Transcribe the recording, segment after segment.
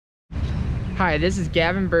Hi, this is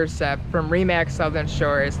Gavin Bursep from Remax Southern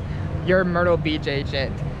Shores, your Myrtle Beach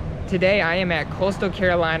agent. Today I am at Coastal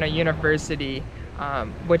Carolina University,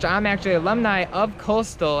 which I'm actually alumni of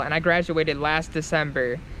Coastal, and I graduated last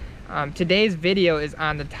December. Today's video is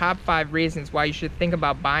on the top 5 reasons why you should think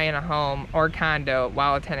about buying a home or condo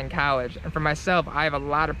while attending college. And for myself, I have a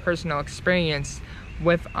lot of personal experience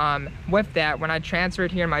with that. When I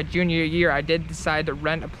transferred here in my junior year, I did decide to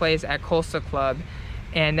rent a place at Coastal Club.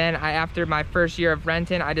 And then after my first year of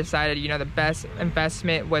renting, I decided, the best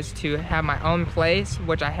investment was to have my own place,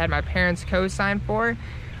 which I had my parents co-sign for.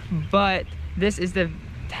 But this is the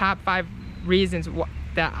top 5 reasons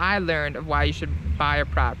that I learned of why you should buy a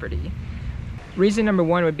property. Reason number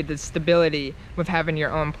 1 would be the stability with having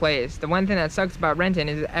your own place. The one thing that sucks about renting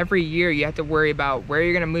is every year you have to worry about where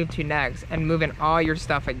you're gonna move to next and moving all your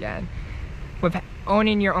stuff again. With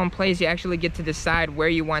owning your own place, you actually get to decide where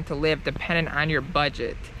you want to live depending on your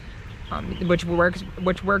budget, which works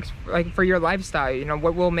like for your lifestyle.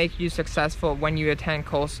 What will make you successful when you attend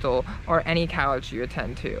Coastal or any college you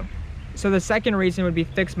attend to. So the second reason would be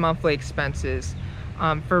fixed monthly expenses.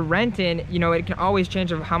 For renting, it can always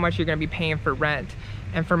change of how much you're going to be paying for rent.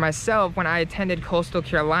 And for myself, when I attended Coastal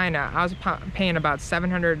Carolina, I was paying about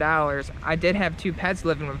 $700. I did have 2 pets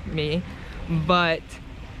living with me, but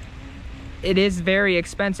it is very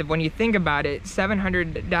expensive when you think about it.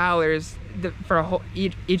 $700 for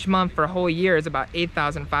each month for a whole year is about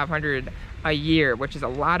 $8,500 a year, which is a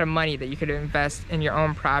lot of money that you could invest in your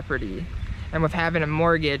own property. And with having a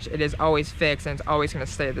mortgage, it is always fixed and it's always going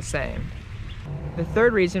to stay the same. The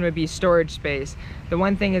third reason would be storage space. The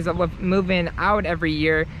one thing is that with moving out every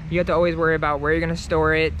year, you have to always worry about where you're going to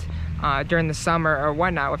store it during the summer or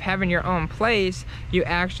whatnot. With having your own place, you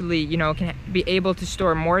actually, can be able to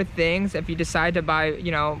store more things. If you decide to buy,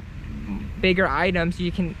 bigger items,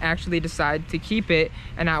 you can actually decide to keep it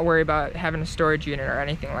and not worry about having a storage unit or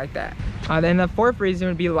anything like that. Then the fourth reason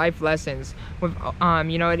would be life lessons. With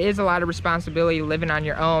it is a lot of responsibility living on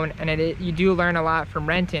your own, and you do learn a lot from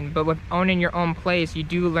renting, but with owning your own place, you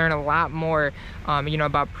do learn a lot more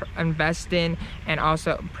about investing and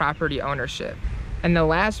also property ownership. And the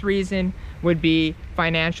last reason would be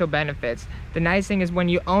financial benefits. The nice thing is when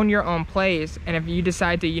you own your own place, and if you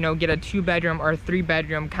decide to, get a 2-bedroom or a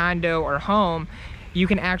 3-bedroom condo or home, you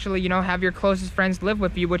can actually, have your closest friends live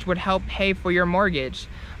with you, which would help pay for your mortgage.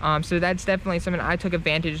 So that's definitely something I took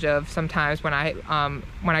advantage of sometimes when I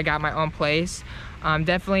got my own place.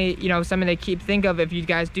 Definitely, something to think of if you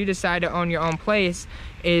guys do decide to own your own place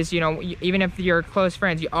is, even if you're close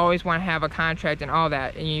friends, you always want to have a contract and all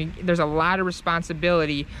that. And there's a lot of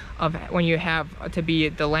responsibility of when you have to be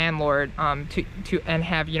the landlord and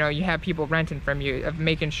have, you have people renting from you, of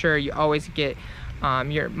making sure you always get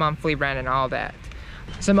your monthly rent and all that.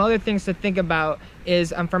 Some other things to think about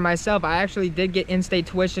is, for myself, I actually did get in-state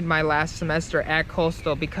tuition my last semester at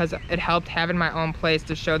Coastal because it helped having my own place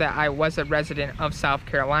to show that I was a resident of South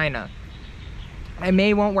Carolina.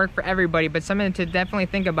 It won't work for everybody, but something to definitely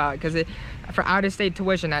think about, because for out-of-state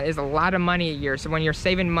tuition, that is a lot of money a year. So when you're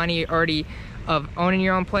saving money already of owning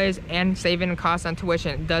your own place and saving costs on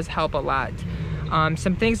tuition, it does help a lot.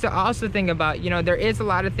 Some things to also think about, there is a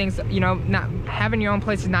lot of things, not having your own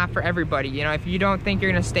place is not for everybody. If you don't think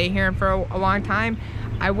you're gonna stay here for a long time,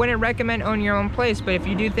 I wouldn't recommend owning your own place. But if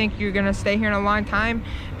you do think you're gonna stay here in a long time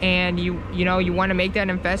and you wanna make that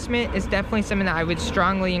investment, it's definitely something that I would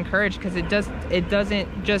strongly encourage, because it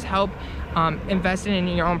doesn't just help investing in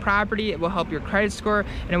your own property, it will help your credit score,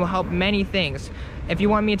 and it will help many things. If you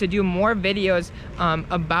want me to do more videos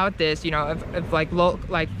about this, of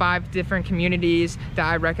like 5 different communities that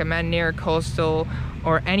I recommend near Coastal,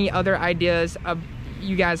 or any other ideas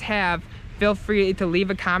you guys have, feel free to leave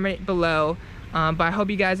a comment below. But I hope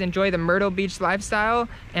you guys enjoy the Myrtle Beach lifestyle,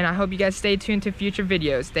 and I hope you guys stay tuned to future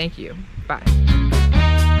videos. Thank you. Bye.